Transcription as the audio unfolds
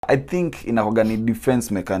I think inakuwa ni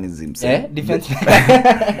defense mechanisms. Defense.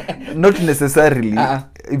 Not necessarily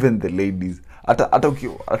even the ladies. Hata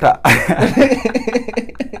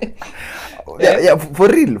yeah,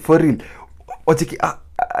 for real. Ochiki,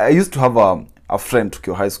 I used to have a friend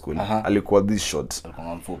to high school. Alikuwa this short.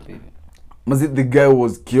 Alikuwa mfupi. Mazi the guy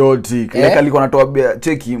was chaotic. Like alikuwa anatoa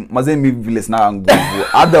cheki mazi mimi vile sina nguvu.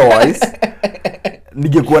 Otherwise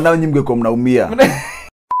ningekuwa nao nyinyi mngekuwa mnaumia.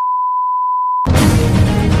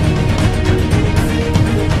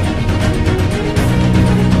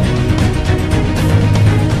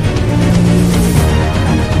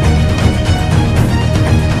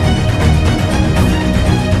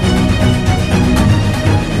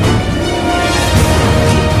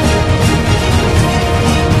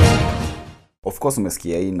 Of course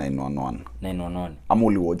umesikia hii 911. Ama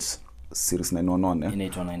uli watch series 911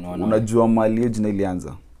 Inaitwa 911. Unajua mali jina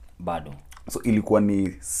ilianza? Bado. So ilikuwa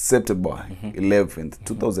ni September 11th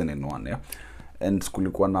 2001 and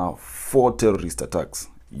kulikuwa na 4 terrorist attacks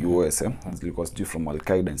US zilikuwa sijui from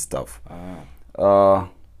Al-Qaeda and stuff.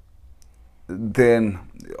 Then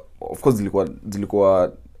of course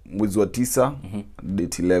zilikuwa mwezi wa 9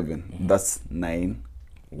 date 11 that's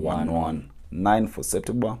 911. 9 for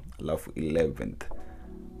September, alafu 11th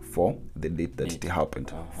for the date that it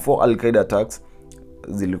happened. 4 Al-Qaeda attacks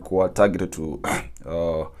zilikuwa targeted to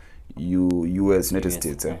US, United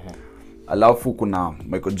States. Alafu kuna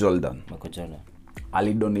Michael Jordan.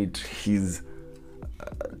 Alidonate his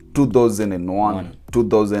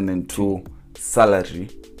 2001-2002 salary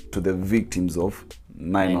to the victims of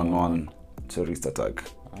 911 terrorist attack.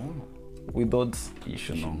 Without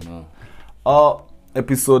issue, no.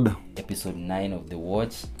 Episode 9 of The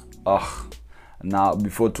Watch. Now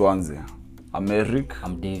before tuanze, I'm Eric.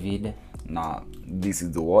 I'm David. Now this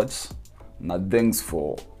is The Watch. Now thanks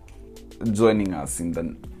for joining us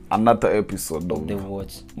in another episode of The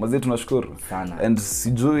Watch. Maze tunashukuru sana. And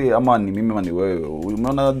sijui ama ni mimi ama ni wewe.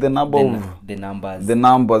 Umeona the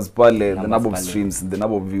numbers pale, the number of streams, the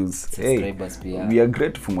number of views. Subscribers pia. We are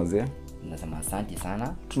grateful maze. Nasema asante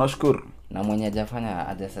sana. Tunashukuru. Na mwenye hajafanya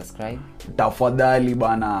aje subscribe, tafadhali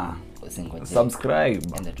bana usingoje subscribe.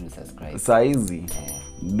 Enda tu subscribe saizi.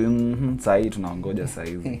 Saizi tunaongoja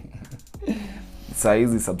saizi.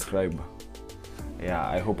 Saizi subscribe.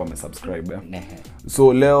 Yeah, I hope I'm a subscriber.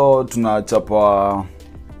 So leo tunachapa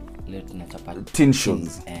teen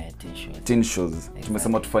shows. Teen shows. Exactly.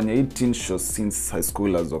 Tumesema tufanye hii teen shows since high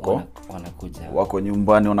schoolers wako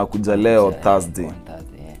nyumbani wanakuja leo Thursday.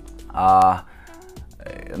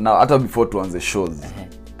 Na hata before tuanze shows.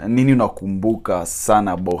 Nini unakumbuka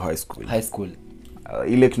sana about high school? High school.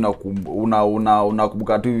 Ile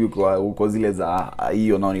unakumbuka tu hivi uko zile za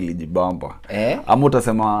hiyo nao nilijibamba. Ama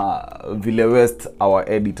utasema vile West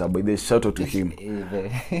our editor, by the shout out to him.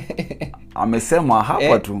 Amesema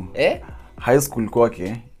hapa tu. High school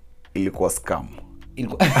kwake ilikuwa scam.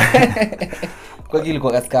 Kwa kile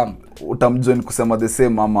kwa scam. Utamjoin kusema the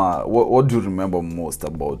same ama what do you remember most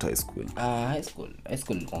about high school? High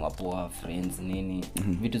school ilikuwa poa, friends nini,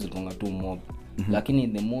 vitu zilikuwa tu mob. Lakini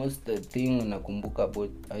the most thing nakumbuka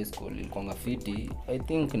about high school ilikuwa fiti, I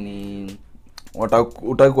think ni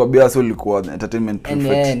utaki kuambia sio ilikuwa entertainment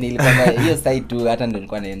prefect. Nilikuwa hiyo side tu, hata ndio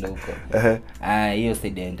nilikuwa naenda huko. Hiyo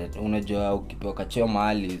side enda. Unajua ukipewa kacheo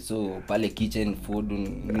mahali, so pale kitchen food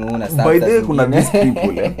unaona sasa. By the way kuna these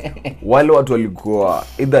people wale watu walikuwa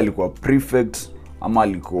either alikuwa prefect ama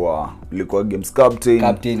alikuwa games captain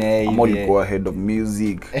ama alikuwa head of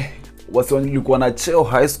music. Wasi walikuwa na cheo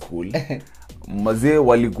high school. Mazee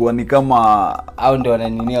walikuwa ni kama au ndio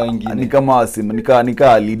wananinia wengine, ni kama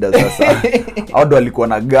nika leader sasa. Au ndio walikuwa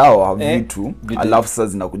na gawa vitu alafu sasa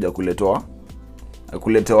zinakuja kuletewa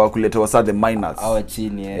sasa the minors au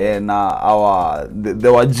chini na the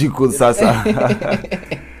wajiko sasa.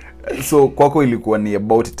 So kwako ilikuwa ni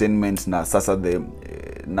about entertainment na sasa the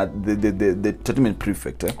entertainment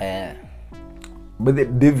prefect. But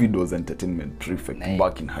David was entertainment prefect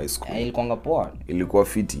back in high school. Ilikuwa poa. Ilikuwa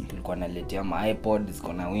fiti. Ilikuwa naletea ma iPod,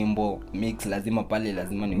 ziko na wimbo, mix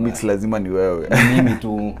lazima ni wewe. Mimi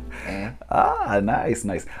tu.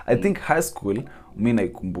 Nice. I think high school mimi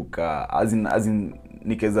naikumbuka as in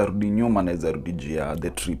nikaweza rudi nyuma na naweza rudi jia the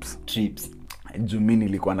trips. Juu mimi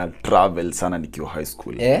nilikuwa na travel sana nikiwa high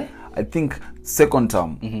school. I think second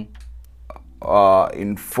term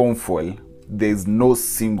in form 4 there is no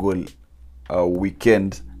single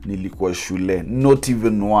weekend nilikuwa shule, not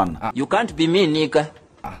even one. You can't be me nika.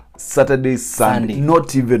 Saturday, Sunday,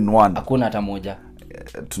 not even one. Hakuna hata moja.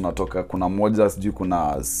 Tunatoka kuna moja, sijui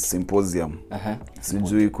kuna symposium.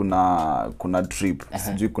 Sijui kuna trip,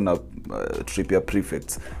 sijui kuna trip ya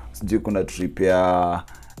prefects, sijui kuna trip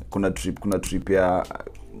ya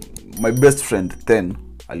my best friend then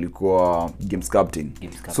alikuwa games captain.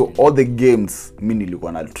 So all the games mimi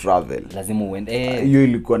nilikuwa na travel, lazima uende. Hiyo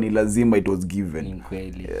ilikuwa ni lazima, it was given. Ni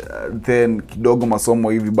kweli. Then kidogo masomo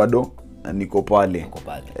hivi bado niko pale.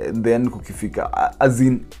 Then kukifika, as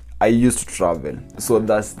in I used to travel. So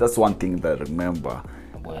that's one thing that I remember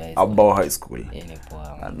about high school.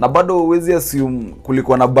 Na bado huwezi assume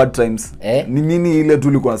kulikuwa na bad times. Ni nini ile tu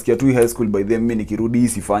ulikuwa nasikia tu high school by the mimi nikirudi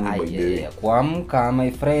sifanyi by the way. Kuamka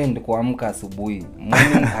my friend, kuamka asubuhi.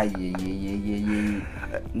 Morning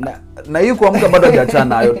na hiyo kuamka bado hajachana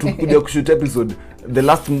nayo. Tukikuja kushoot episode, the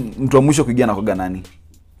last mtu wa mwisho kuingia na koga nani?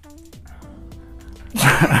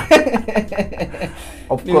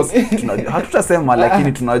 Of course hatutasema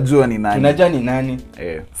lakini tunajua ni nani. Tunajua ni nani.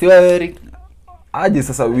 Si wewe Eric? Aje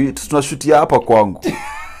sasa tunashutia hapa kwangu.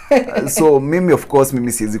 So mimi of course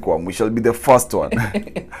mimi siwezi kuwa mwisho, I'll be the first one.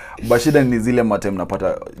 Bashida ni zile matem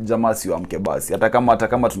napata jamaa si amke basi. Hata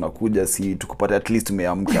kama tunakuja si tukupata at least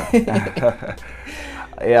umeamka.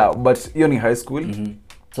 Yeah, but hiyo ni high school.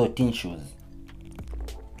 So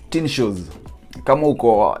teen shows. Kama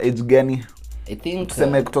uko age gani? I think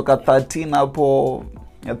tuseme kutoka 13 hapo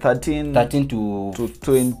 13 to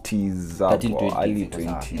 20s hapo, early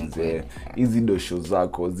 20s. Hizi ndo shows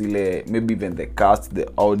zako zile, maybe even the cast, the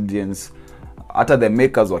audience, hata the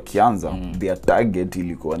makers wakianza, their target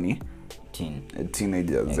ilikuwa ni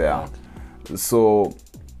teenagers. Yeah. So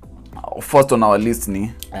first on our list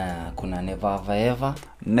ni kuna Never Have I Ever.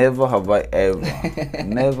 Never Have I Ever.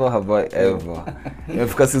 Never Have I Ever.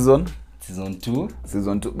 Imefika season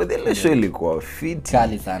 2. But the show ilikuwa fit.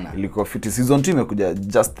 Kali sana. Ilikuwa fit. Season 2 imekuja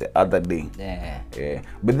just the other day.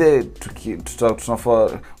 But the tunafaa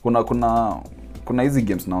kuna hizi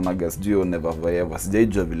games naona guys juu Never Have I Ever.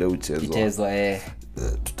 Sijaijua vile uchezwa.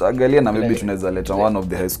 Tutaangalia na maybe tunaweza leta one of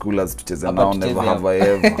the high schoolers tucheze nao Never Have I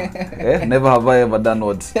Ever. Never Have I Ever done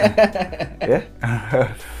what?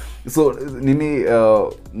 So nini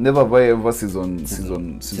Never Have I Ever season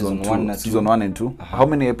 1 and 2. How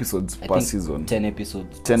many episodes per season? 10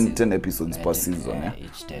 episodes. 10 episodes per season.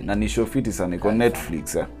 Na ni show fiti sana iko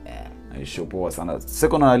Netflix. Ni show poa sana.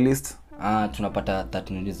 Second on our list tunapata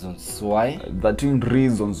 13 Reasons Why. 13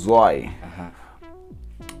 Reasons Why.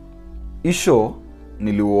 Hii show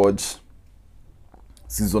niliwatch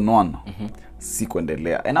season 1.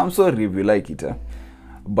 Sikuendelea. And I'm sorry if you like it.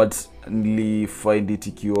 But nili find it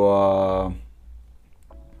ikiwa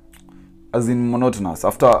as in monotonous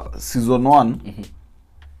after season 1.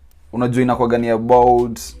 Unajua inakuwa ni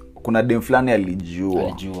about kuna dem fulani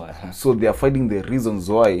alijua. So they are finding the reasons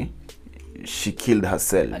why she killed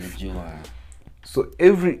herself. So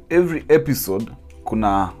every episode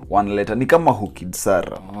kuna one letter, ni kama Who Killed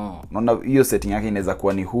Sarah. Unaona hiyo setting yake inaweza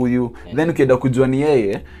kuwa ni huyu, then ukienda kujua ni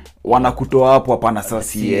yeye wanakutoa hapo, hapana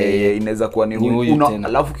sasa yeye inaweza kuwa ni huyu.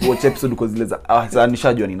 Alafu kiwatch episode kwa zile za sasa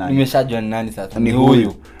nishajua ni nani. Nimeshajua ni nani sasa. Ni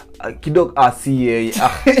huyu. Kidogo si yeye.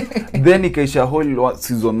 Then ikaisha whole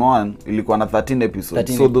season 1 ilikuwa na 13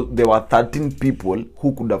 episodes. So there were 13 people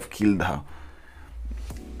who could have killed her.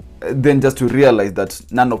 Then just to realize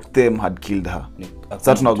that none of them had killed her.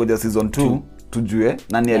 Sasa tunagoja season 2 tujue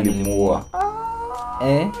nani alimuua.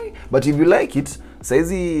 But if you like it,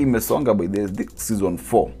 saizi imesonga by the season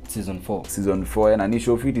 4. Season 4 na ni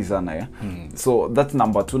show fiti sana So that's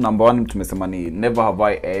number 2. Number 1 tumesema ni Never Have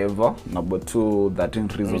I Ever. Number 2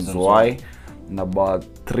 13 Reasons Why. Number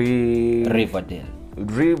 3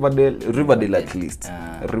 Riverdale at least.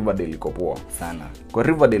 Riverdale iko poa sana. Kwa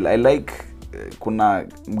Riverdale I like kuna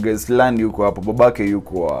mgeslani yuko hapo, babake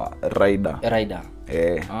yuko Ryder.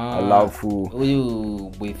 Alafu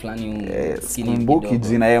huyu boy flani skinny mbuki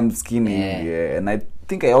jina ya mskini. And I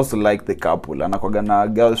think I also like the couple. Anakuwa na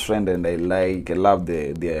girlfriend and I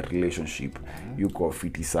love their relationship. Yuko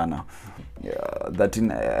fiti sana. That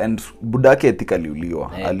in and budake ethically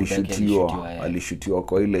uliwa. Alishutiwa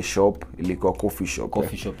kwa ile shop, ilikuwa coffee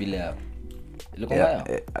shop ile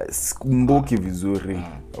mbuki vizuri.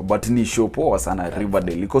 But ni show poa sana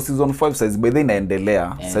Riverdale. Iko season 5 size by the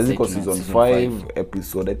inaendelea. Size iko season 5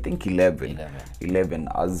 episode I think 11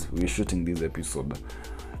 as we shooting this episode.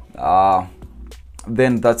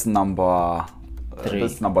 Then that's number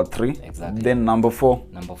 3. Exactly. Then number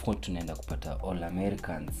 4 tunaenda kupata All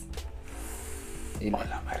Americans.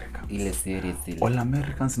 Ile series ile. All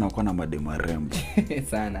Americans nakuwa na madema rembo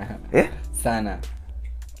sana. Sana.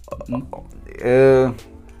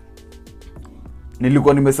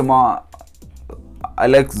 Nilikuwa nimesema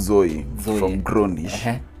I like Zoe from Grownish.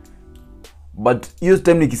 But hiyo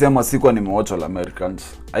time nikisema sikuwa nimewatch All Americans,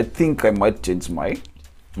 I think I might change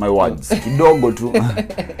my words kidogo tu.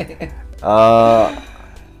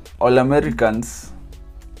 All Americans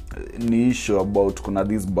ni show about kuna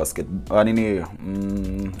this basket nini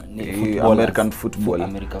American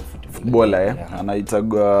football footballer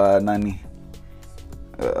anaitagwa nani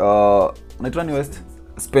anaitwa ni West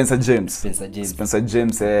Spencer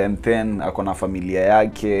James and then akona familia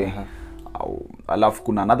yake alafu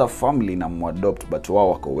kuna another family na muadopt but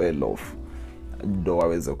wao wako well off ndo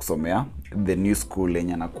waweze kusomea the new school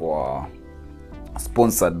yenye anakuwa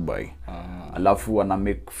sponsored by alafu ana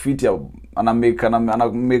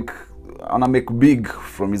make big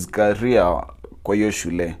from his career kwa hiyo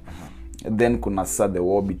shule. Then kuna the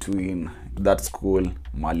war between that school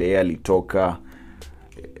Malaya alitoka,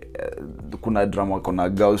 kuna drama, kuna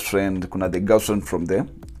girlfriend, kuna the girlfriend from the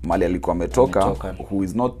Mali alikuwa ametoka who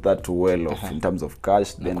is not that well off in terms of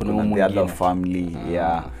cash. Then kuna the other family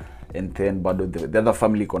and then bado the other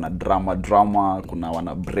family kuna drama, kuna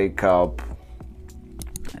wana break up.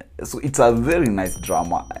 So it's a very nice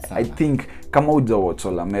drama. I think kama uja watch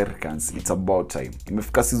All Americans, it's about time.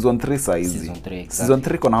 Imefika season 3 saa hizi. Season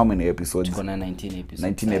 3 kuna how many episodes? Kuna 19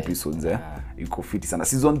 episodes. 19 episodes iko fiti sana.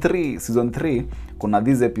 Season 3 kuna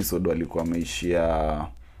this episode walikuwa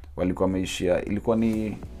wameishia ilikuwa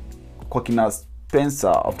ni kwa kina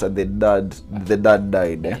Spencer after the dad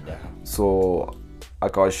died. So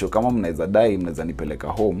akawasho kama mnaweza die mnaweza nipeleka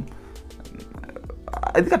home.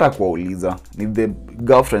 I think atakuwauliza ni the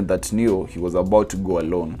girlfriend that knew he was about to go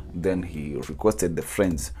alone, then he requested the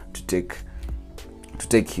friends to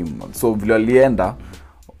take him. So vile alienda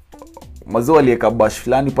mazao alieka bash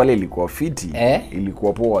fulani pale ilikuwa fiti.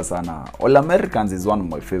 Ilikuwa poa sana. All Americans is one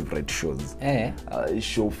of my favorite shows.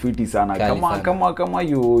 Show fiti sana. Kama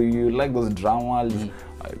you like those dramas,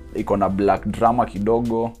 iko na black drama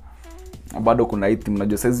kidogo. Bado kuna hii theme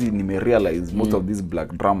najua sasa nimerealize most of these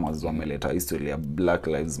black dramas wameleta history ya Black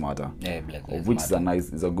Lives Matter. Which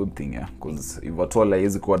is a good thing, because if at all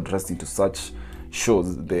haiwezi kuwa addressed into such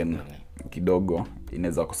shows then kidogo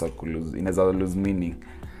inaweza lose meaning.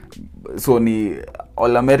 So ni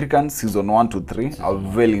All Americans season 1 to 3, a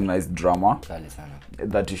very nice drama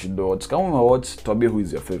that you should watch. Kama umewatch, tuambie who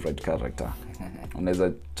is your favorite character.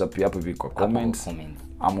 Unaweza chapia hapo hivi kwa comments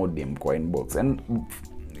ama DM kwa inbox. And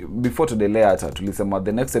before tuendelee hata tulisema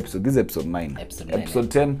the next episode, this episode 9. Episode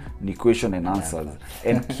 10 ni question and answers.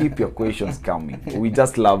 And keep your questions coming. We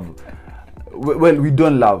just love, well, we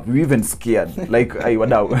don't love, we even scared. Like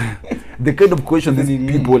wadau. The kind of questions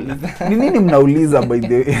these people ni nini mnauliza by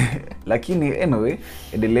the lakini anyway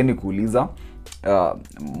endeleeni kuuliza.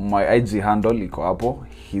 My IG handle iko hapo,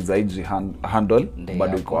 his IG handle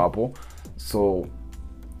bado iko hapo. So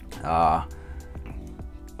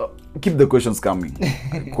keep the questions coming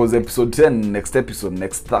because episode 10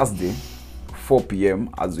 next Thursday 4 p.m.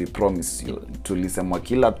 as we promise you. Tulisema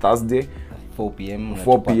kila Thursday 4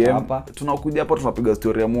 p.m. tunakuja hapa tunapiga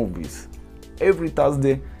story ya movies every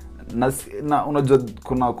Thursday. Na unajua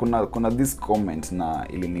kuna this comment na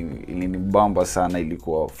ilinibamba sana,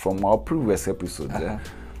 ilikuwa from our previous episodes.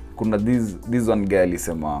 Kuna this one guy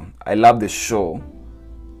alisema I love the show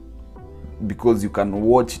because you can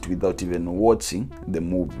watch it without even watching the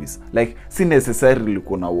movies. Like si necessarily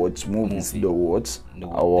kuna watch movies do watch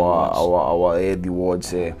our the watch.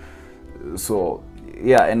 So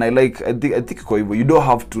yeah, and I think kwa hivyo you don't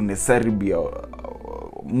have to necessarily be a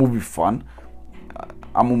movie fan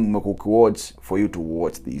ama mmekuwatch for you to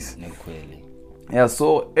watch this. Ni kweli. Yeah,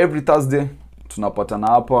 so every Thursday tunapatana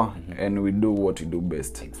hapa and we do what we do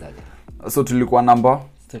best. Exactly. So tulikuwa number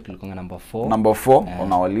 4. Number 4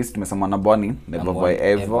 on our list. Tumesema number 1 Never Have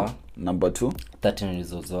I Ever. Number 2 13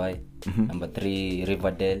 Reasons Why. Number 3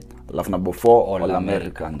 Riverdale. Alafu number 4 All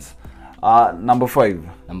Americans. Number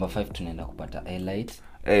 5 tunaenda kupata Elite.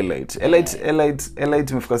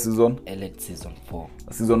 Elite imefika season 4.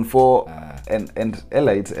 Season 4 and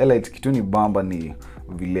Elite kitu ni bamba ni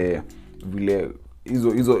vile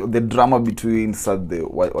hizo the drama between the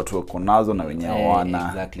watu wako nazo na wenye hawana.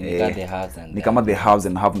 Exactly. Ni kama the haves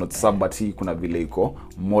and have not but hii kuna vile iko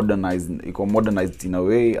modernized in a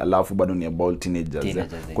way, alafu bado ni about teenagers.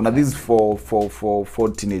 Kuna these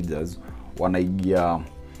four teenagers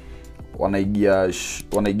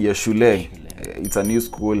wanaigia shule. It's a new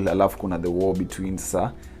school, alafu kuna the war between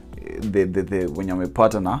the wenye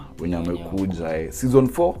wamepata na wenye wamekuja. Season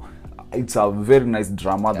 4 it's a very nice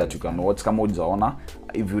drama that you can watch kama hujaona.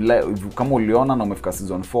 If you like, kama uliona na umefika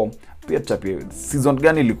season 4 pia chapia season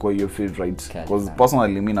gani ilikuwa your favorite, because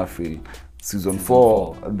personally mimi na feel season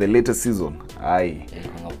 4 the latest season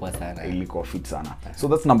ilikuwa fit sana. So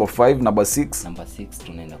that's number 5. Number 6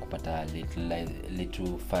 tunaenda kupata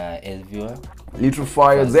Little Fire Everywhere. Little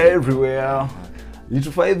Fires Everywhere.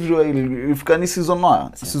 Little Fire Everywhere ifika ni season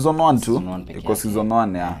 1 tu iko season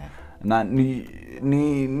 1 na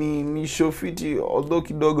ni show fiti, although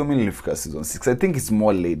kidogo mimi nilifika season 6. I think it's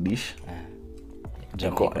more ladish.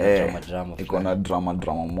 Iko na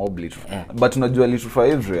drama mob little. But unajua Little for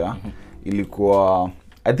Everywhere ilikuwa,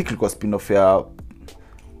 I think ilikuwa spin-off ya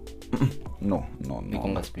no.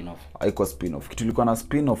 Ilikuwa spin-off. Haikuwa spin-off. Kitu ilikuwa na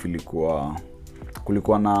spin-off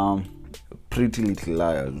kulikuwa na Pretty Little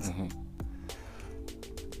Liars.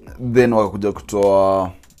 Then wakakuja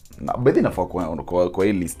kutoa na baadhi nafaa kwa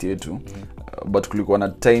hii list yetu. But kulikuwa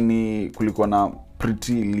na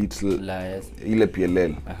Pretty Little Liars, ile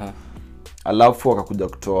PLL. Alafu wakakuja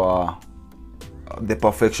kutoa The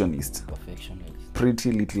Perfectionist.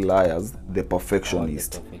 Pretty Little Liars, The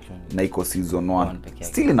Perfectionist. Na iko season 1.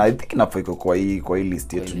 Still I think inafaa iko kwa hii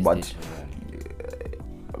list yetu, but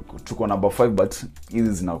tuko number 5, but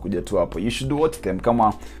hizi zinakuja tu hapo. You should watch them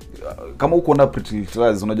kama uko na Pretty Little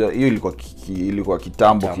Liars. Unajua hiyo ilikuwa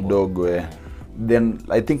kitambo kidogo. Then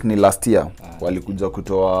I think ni last year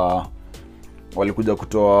walikuja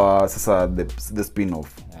kutoa sasa the spin-off.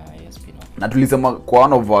 Na tulisema kwa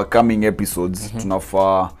one of our coming episodes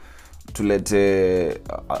tunafaa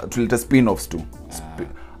tulete spin-offs tu.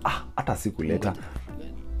 Hata sikuleta.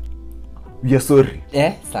 We are sorry.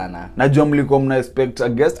 Sana. Najua mlikuwa mna expect a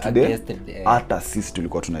guest today. Hata sisi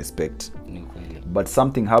tulikuwa tuna expect. But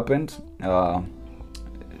something happened.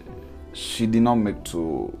 She did not make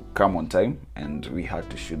to come on time, and we had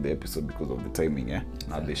to shoot the episode because of the timing,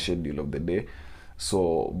 the schedule of the day.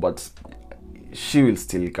 So, but she will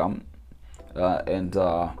still come. And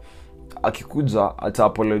akikuja ata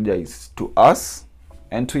apologize to us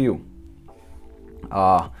and to you.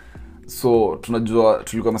 So tunajua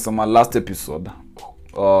tulikuwa nasema last episode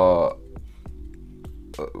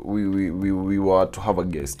we were to have a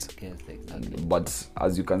guest. Yes, exactly. But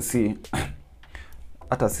as you can see,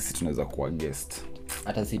 hata sisi tunaweza kuwa guest.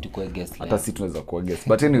 Hata sisi tunaweza kuwa guest.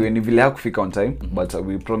 But anyway, ni vile hakufika on time, but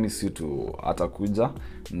we promise you to atakuja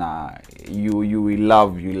na you will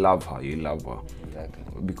love her. Exactly.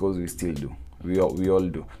 Because we still do. We all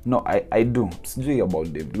do. No, I do. Sijui about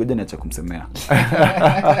David. Ngoja niache kumsemea.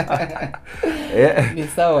 Ni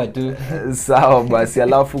sawa tu. Sawa basi,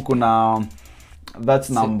 alafu kuna that's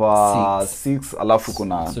number 6, alafu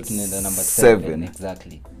kuna so tunaenda number 7.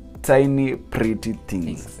 Exactly. Tiny Pretty Things.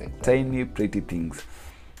 Exactly. Tiny Pretty Things.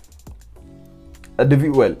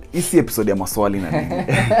 David, well, hii episode ya maswali na nini.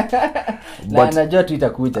 But najua tu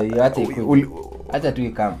itakuja hiyo, acha tu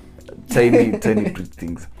ikam. Tiny Pretty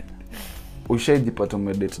Things. Ushajipata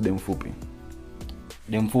umedate dem fupi?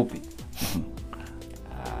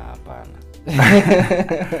 Hapana.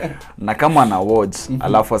 Na kama na watch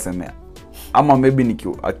alafu aseme ama maybe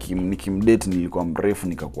nikimdate nilikuwa mrefu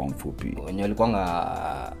nikakuwa mfupi. Wenye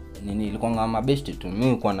walikuwa ilikuwa mabeshte tu. Mimi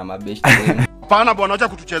nilikuwa na mabeshte. Hapana bwana, acha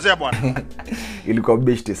kutuchezea bwana. Ilikuwa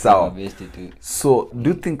beshte sawa. Mabeshte tu. So, do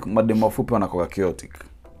you think madem mafupi wanakuwa chaotic?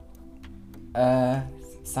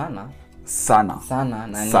 Sana.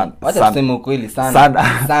 Wacha tuseme ukweli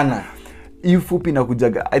sana. Hii fupi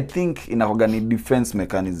inakujaga, I think inakuwa ni defense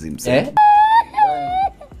mechanism.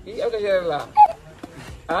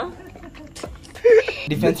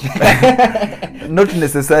 Defense. Not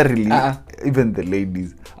necessarily even the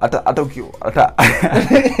ladies. Hata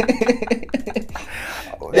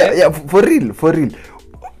yeah, for real.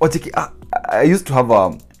 Watchiki, I used to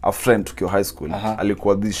have a friend to high school.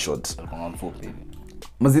 Alikuwa this short. Alikuwa mfupi hivi.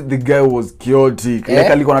 Mazi, the guy was chaotic. Like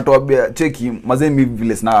alikuwa anatoa cheki mazee mimi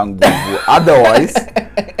vile sina nguvu. Otherwise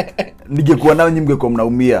ningekuwa nao nyinyi mngekuwa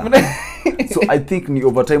mnaumia. So I think ni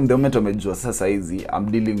over time the moment amejua sasa hizi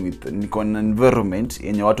I'm dealing with niko in environment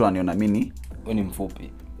yenye watu waniona mimi ni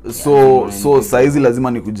mfupi. So saizi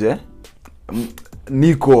lazima nikuje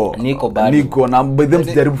niko na by them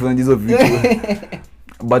jaribu kufanya hizo vitu.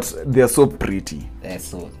 But they are so pretty.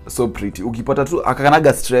 So pretty. Ukipata tu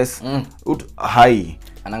akakanaga stress, high.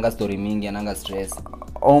 Ananga story mingi, ananga stress.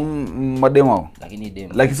 Mademo. Lakini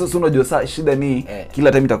demo. Like so unajua saa shida ni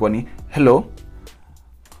kila time itakuwa ni hello.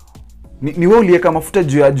 Ni wewe ulieka mafuta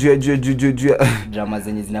juu ya drama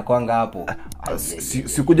zenye zinakuanga hapo.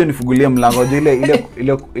 Sikuja nifungulie mlango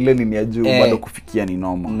ile nini ya juu bado kufikia ni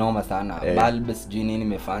noma sana. Bulb sijui nini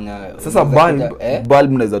nimefanya. Sasa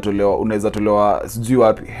bulb unaweza tolewa sijui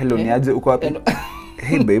wapi. Hello, ni aje, uko wapi?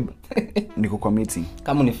 Hey babe, niko kwa meeting.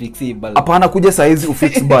 Kama ni fix bulb. Hapana, kuja saa hizi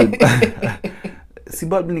ufix bulb. Si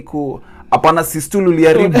bulb niko hapana, si stool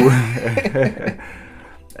uliharibu.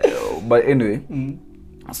 But anyway,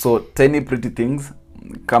 so Tiny Pretty Things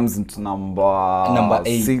comes into number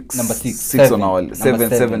 6 on our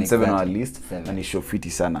 7 on our list. And ni show fiti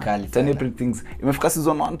sana. Tiny Pretty Things imefika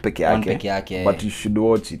season 1 peke yake, but you should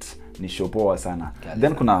watch it. Ni show poa sana.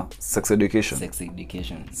 Then kuna Sex Education.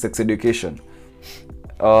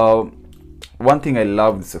 one thing I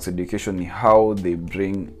love with sex education is how they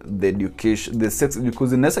bring the education, the sex,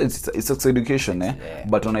 because in essence it's sex education,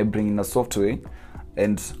 but when I bring in a software,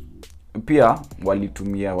 and pia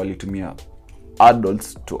walitumia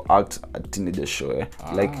adults to act a teenager show,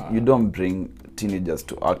 like you don't bring teenagers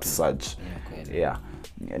to act such.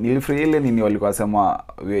 Nilifurahia ile nini walikuwa sema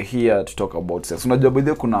we're here to talk about sex. Unajua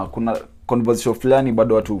bado kuna conversation fulani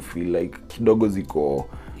bado watu feel like kidogo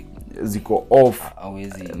ziko off.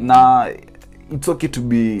 Na it's okay to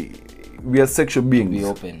be, we are sexual beings. Be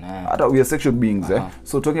open. We are sexual beings.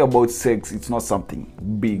 So talking about sex, it's not something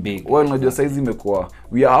big. Well, unajua saizi imekuwa,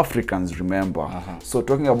 we are Africans, remember. So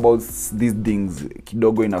talking about these things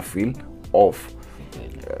kidogo ina feel off.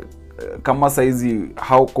 Kama saizi,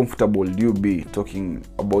 how comfortable do you be talking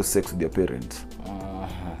about sex with your parents?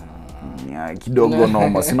 Kidogo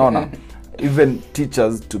normal, sinaona. Even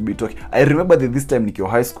teachers to be talking. I remember that this time nikiwa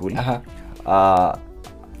high school,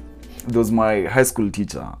 there was my high school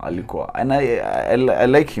teacher, alikuwa, and I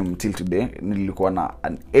like him till today. Nilikuwa na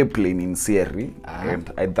an airplane in CRE,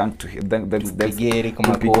 and I thank to him. Thanks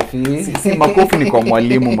makofi. Si makofi ni kwa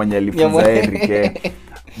mwalimu mwenye alifunza Eric.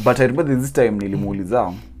 But I remember this time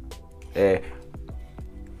nilimuuliza,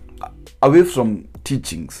 away from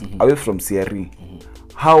teachings, away from CRE,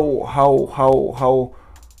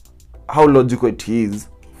 how logical it is,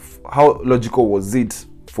 how logical was it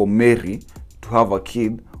for Mary to have a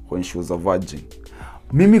kid when she was a virgin?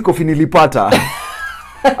 Mimi kofi nilipata.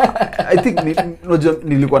 I think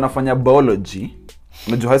nilikuwa nafanya biology.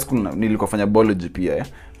 Unajua high school nilikuwa nafanya biology pia,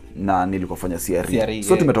 na nilikuwa nafanya CRE.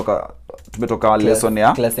 So tumetoka lesson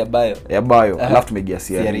ya class ya bio. Alafu tumeingia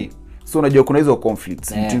CRE. So unajua kuna hizo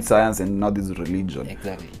conflicts between science and now this religion.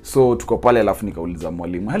 Exactly. So tuko pale, alafu nikauliza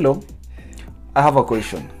mwalimu, hello, I have a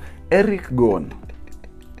question. Eric, go on.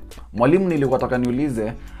 Mwalimu, nilikuwa nataka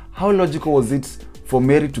niulize, how logical was it for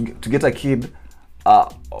Mary to get a kid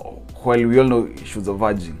while we all know she was a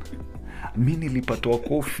virgin? Mimi nilipatwa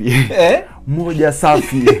kofi moja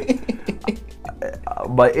safi.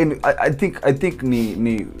 But I think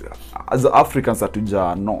ni as Africans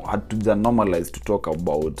hatuja normalize to talk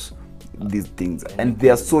about these things, and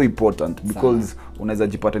they are so important because unaweza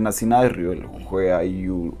jipata in a scenario where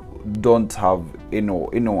you don't have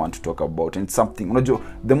anyone to talk about, and something unajua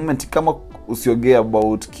the moment kama usiogea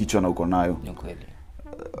about kichwa na uko nayo.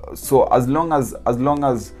 So as long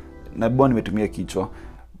as nabo nimetumia kichwa,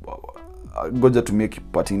 goja tumie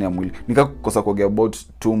kipatini ya mwili, nikakosa kuogea about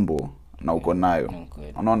tumbo na uko nayo.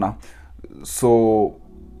 Unaona? So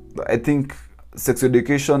I think sex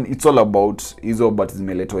education, it's all about hizo, but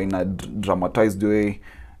zimeletwa in a dramatized way,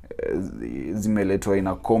 zimeletwa in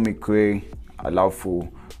a comic way, alafu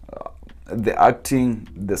the acting,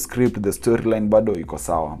 the script, the storyline bado iko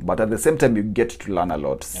sawa, but at the same time you get to learn a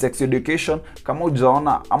lot. Sex education, kama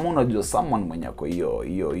ujaona ama unajua someone mwenye ako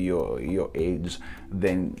hiyo age,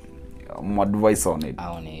 then advice on it.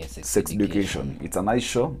 Sex education. It's a nice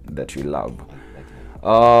show that you love.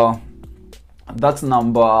 That's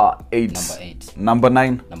number 8. Number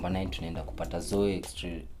 9 tunaenda kupata Zoe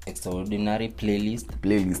Extraordinary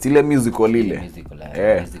playlist. Ile musical ile.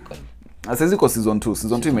 Musical. Sasa ziko season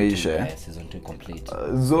 2 imeisha. Season 2 complete.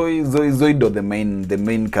 Zoe do the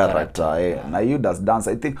main character. Na you does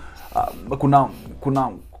dance. I think kuna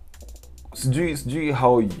sijui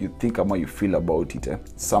how you think ama you feel about it.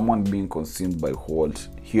 Someone being consumed by what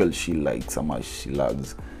he or she likes ama she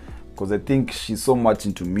loves. Because I think she's so much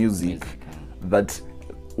into music that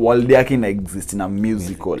world yake ina exist in a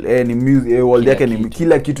musical. Ni music, world yake ni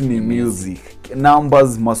kila kitu ni music.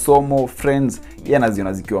 Numbers, masomo, friends,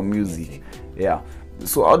 anaziona zikiwa music.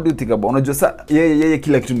 So how do you think about, unajua yeye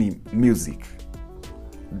kila kitu ni music.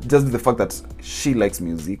 Just the fact that she likes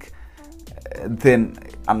music, then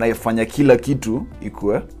anayefanya kila kitu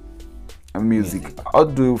ikuwe music. How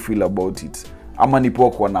do you feel about it? Ama ni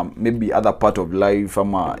poa kwa na maybe other part of life,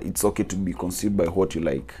 ama it's okay to be consumed by what you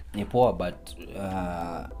like? Ni poa, but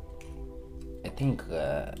I think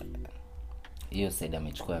hiyo side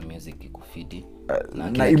amechukua music ikufiti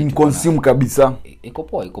na imconsume kabisa. Iko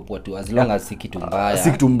poa tu, as long as si kitu mbaya.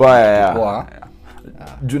 Si kitu mbaya.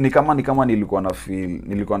 Juu ni kama nilikuwa na feel,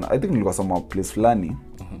 I think nilikuwa soma place fulani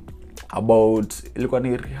about, ilikuwa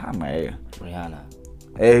ni Rihanna.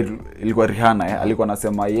 Ilikuwa Rihanna. Alikuwa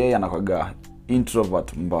anasema yeye anakaga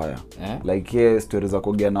introvert mbaya. Like stories za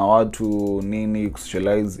kuongea na watu nini,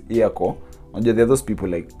 socialize yako. Unajua there are those people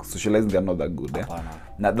like socializing, they are not that good.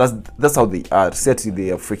 Now that's how they are. Certainly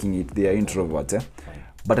they are freaking it. They are introvert.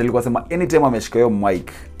 But alikuwa sema anytime ameshika hiyo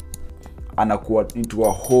mic anakuwa into a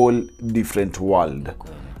whole different world.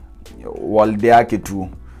 World yake tu.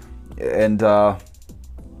 And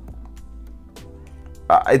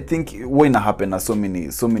I think what ina happen na so many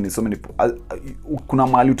kuna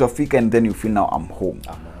mahali utafika and then you feel now I'm home.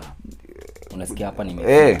 Unasikia hapa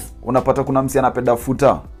nimefika. Unapata kuna msi anapenda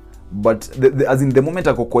futa, but as in the moment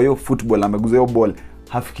ako kwa hiyo football ameguza hiyo ball,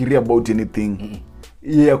 hafikiria about anything.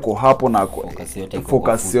 Yeye yako hapo na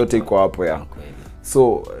focus yote iko hapo ya.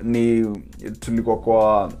 So ni tulikuwa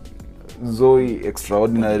kwa Zoe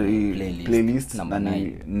Extraordinary playlist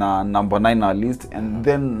na number 9 na list, and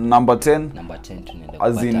then number 10 tunaenda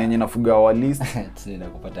as in yenye nafuga wa list tunaenda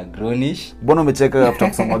kupata Grownish. Mbona umecheka after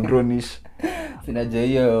kusoma Grownish? Sinajua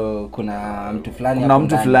hiyo kuna mtu fulani hapo. Kuna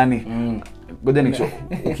mtu fulani. Ngoja nikisho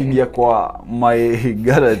ukiingia kwa my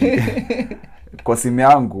garage kwa simu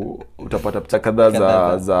yangu utapata picha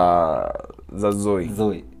kadhaa za Zoe.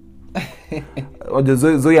 Oje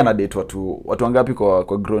Zoe ana date watu wangapi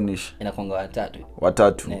kwa Grownish? Inakonga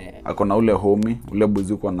watatu. Ako na ule homie, ule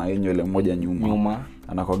buzuko na yenye ile moja nyuma.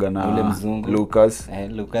 Anakoga na ule mzungu Lucas.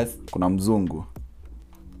 Lucas. Kuna mzungu.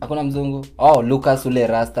 Hakuna mzungu. Lucas ule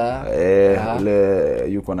rasta.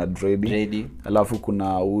 Ule yuko na dread. Alafu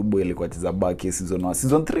kuna ubo ilikuwa cheza Baki season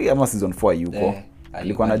 3 ama season 4 yuko.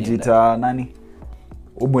 Alikuwa anajiita nani?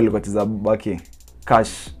 Ubo ilikuwa cheza Baki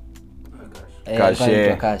Cash.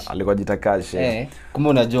 Alikuwa jita Cash. Kumbe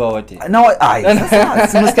unajua wote.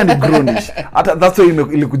 Sasa ni Grownish. Hata that's why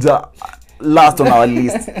ilikuja last on our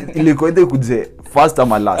list. Ilikuwa ile kuje first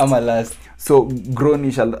ama last. So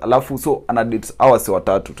Grownish alafu so ana date hours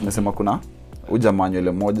watatu. Tumesema kuna ujamanyo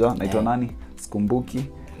ile moja naitwa nani? Sikumbuki.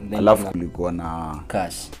 Alafu kulikuwa na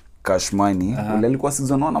Cash Money. Ile ilikuwa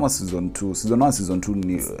season 1 ama season 2? Season 1 season 2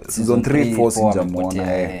 ni season 3 4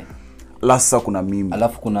 sijamuona. Lasa kuna mimi.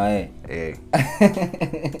 Alafu kuna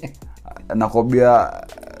nakwambia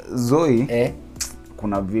Zoe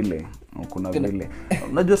kuna vile.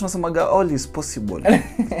 Unajua tunasemaga all is possible.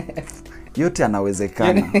 Yote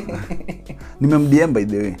yanawezekana. Nimemdm by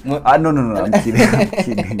the way. No, I'm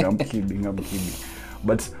kidding.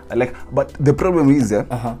 But the problem is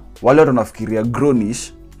wale watu wanafikiria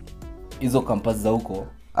Grownish hizo campus za huko.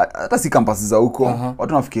 Hata si campus za huko.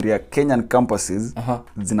 Watu wanafikiria Kenyan campuses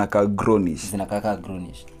zinakaa Grownish.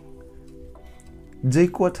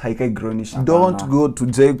 JKUAT haikai Grownish. Don't go to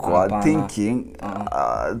JKUAT thinking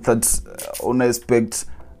that una expect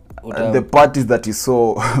the parties that you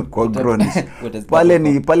saw kwa Grownish.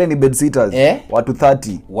 Pale ni bed sitters. Watu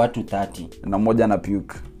 30 na mmoja ana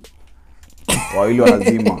puke. Wawili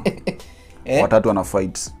wanazima. Watatu wana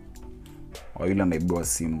fight. Wawili wanaibiwa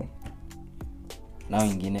simu. Na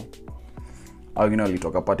wengine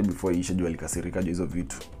walitoka party before ishe jua likasirika hizo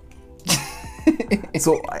vitu.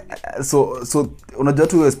 so unajua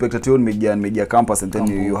tu expect at your media campus and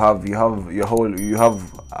then you have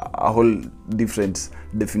a whole different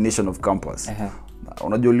definition of campus.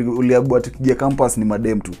 Unajua uliabua tukija campus ni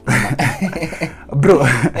madem tu. Bro.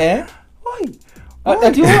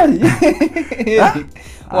 Ati wali.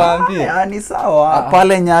 Waambie. Ni sawa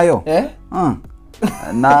pale Nyayo.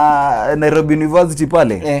 Na Nairobi University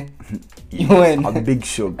pale. A big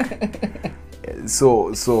shock.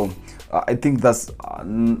 So I think that's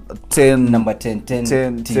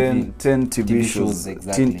 10 TV shows,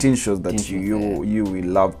 exactly. 10 shows that you will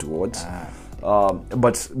love to watch.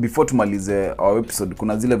 But before tumalize our episode,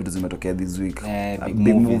 kuna zile vitu zimetokea this week.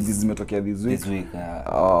 Big movies zimetokea this week.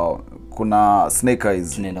 Kuna Snake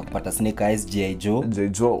Eyes. Tunaenda kupata Snake Eyes, G.I.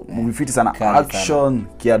 Joe. Movie fiti sana. Action,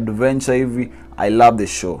 ki-adventure hivi. I love the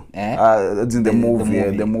show. That's in the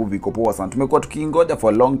movie iko poa sana. Tumekuwa tukiingoja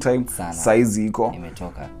for a long time. Size iko.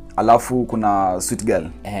 Imetoka. Alafu kuna Sweet Girl.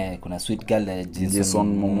 Kuna Sweet Girl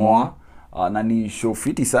Jason Momoa. Na ni show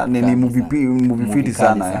fiti sana. Ni movie fiti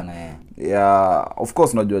sana. Yeah, of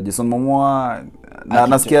course unajua Jason Momoa na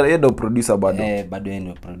nasikia yeye ndo producer bado. Bado yeye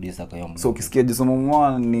ndo producer kwa hiyo movie. So ukisikia Jason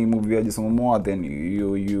Momoa ni movie ya Jason Momoa, then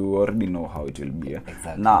you already know how it will be.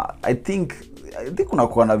 Exactly. Na I think kuna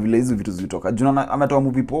kuwa na vile hizo vitu zilitoka. Juna ametoa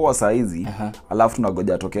movie poa saa hizi. Alafu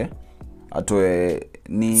tunagoja atoe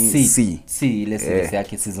ni C ile series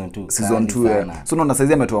yake season 2. Season 2. So unaona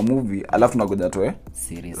saizi ametoa movie alafu tunagoja atoe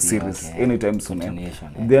series anytime soon.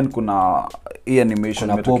 Then kuna animation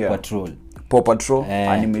imetokea. Paw Patrol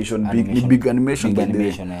animation, big animation.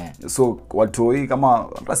 So watoi kama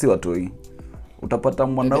rasi watoi utapata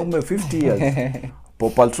mwanaume 50 years Paw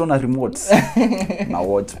Patrol na remotes na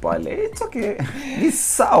watch pale. It's okay. Ni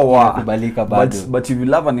sawa. Kubalika bado. But if you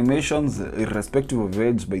love animations irrespective of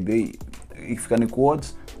age, by the way, if you can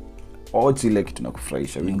watch ile kitu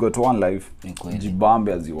nakufurahisha. We got one life.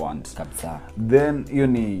 Jibambe as you want. Kabisa.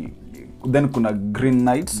 Then kuna Green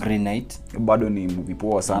Knight. Bado ni movie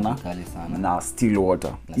poa sana. Na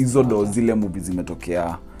Stillwater. Hizo ndo zile movie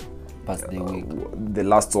zimetokea past the week. The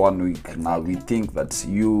last 1 week. Now we think that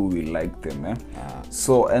you will like them.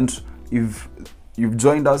 So, and if you've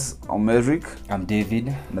joined us, I'm Eric. I'm David.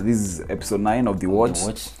 Now this is episode 9 of The Watch.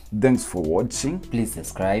 Thanks for watching. Please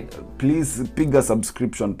subscribe. Please piga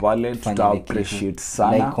subscription pale, tuta appreciate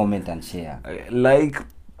sana. Like, comment and share. Like,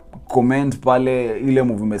 comment pale ile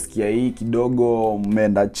movie umesikia hii kidogo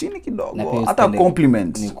mmeenda chini kidogo. Hata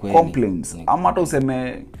complaints. Ama hata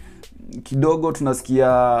useme kidogo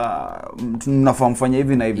tunasikia tunafahamu fanya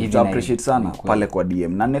hivi na hivi, tuta appreciate sana pale kwa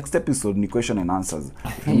DM. Na next episode ni question and answers.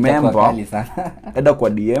 Remember, eda kwa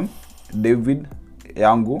DM David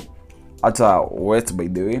yangu hata West by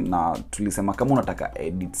the way, na tulisema kama unataka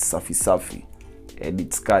edits safi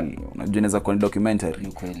edits kali, unajua inaweza kuwa ni documentary,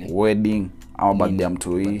 wedding ama birthday ya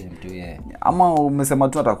mtu hii, ama umesema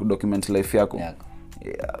tu hata document life yako.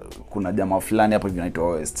 Kuna jamaa fulani hapo hivi anaitwa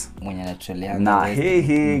West mwenye anatueleana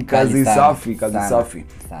na kazi safi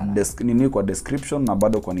nini kwa description, na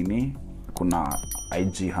bado kwa nini kuna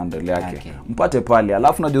IG handle yake. Mpate pale,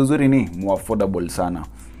 alafu najua uzuri ni more affordable sana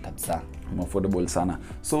kabisa, more affordable sana.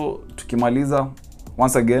 So tukimaliza,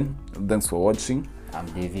 once again thanks for watching.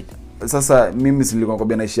 I'm David. Sasa mimi silikuwa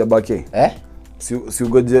kwambia naishia bake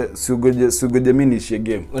siugoje mimi niishie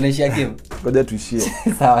game. Unaishia game? Ngoja tuishie.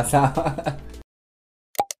 Sawa.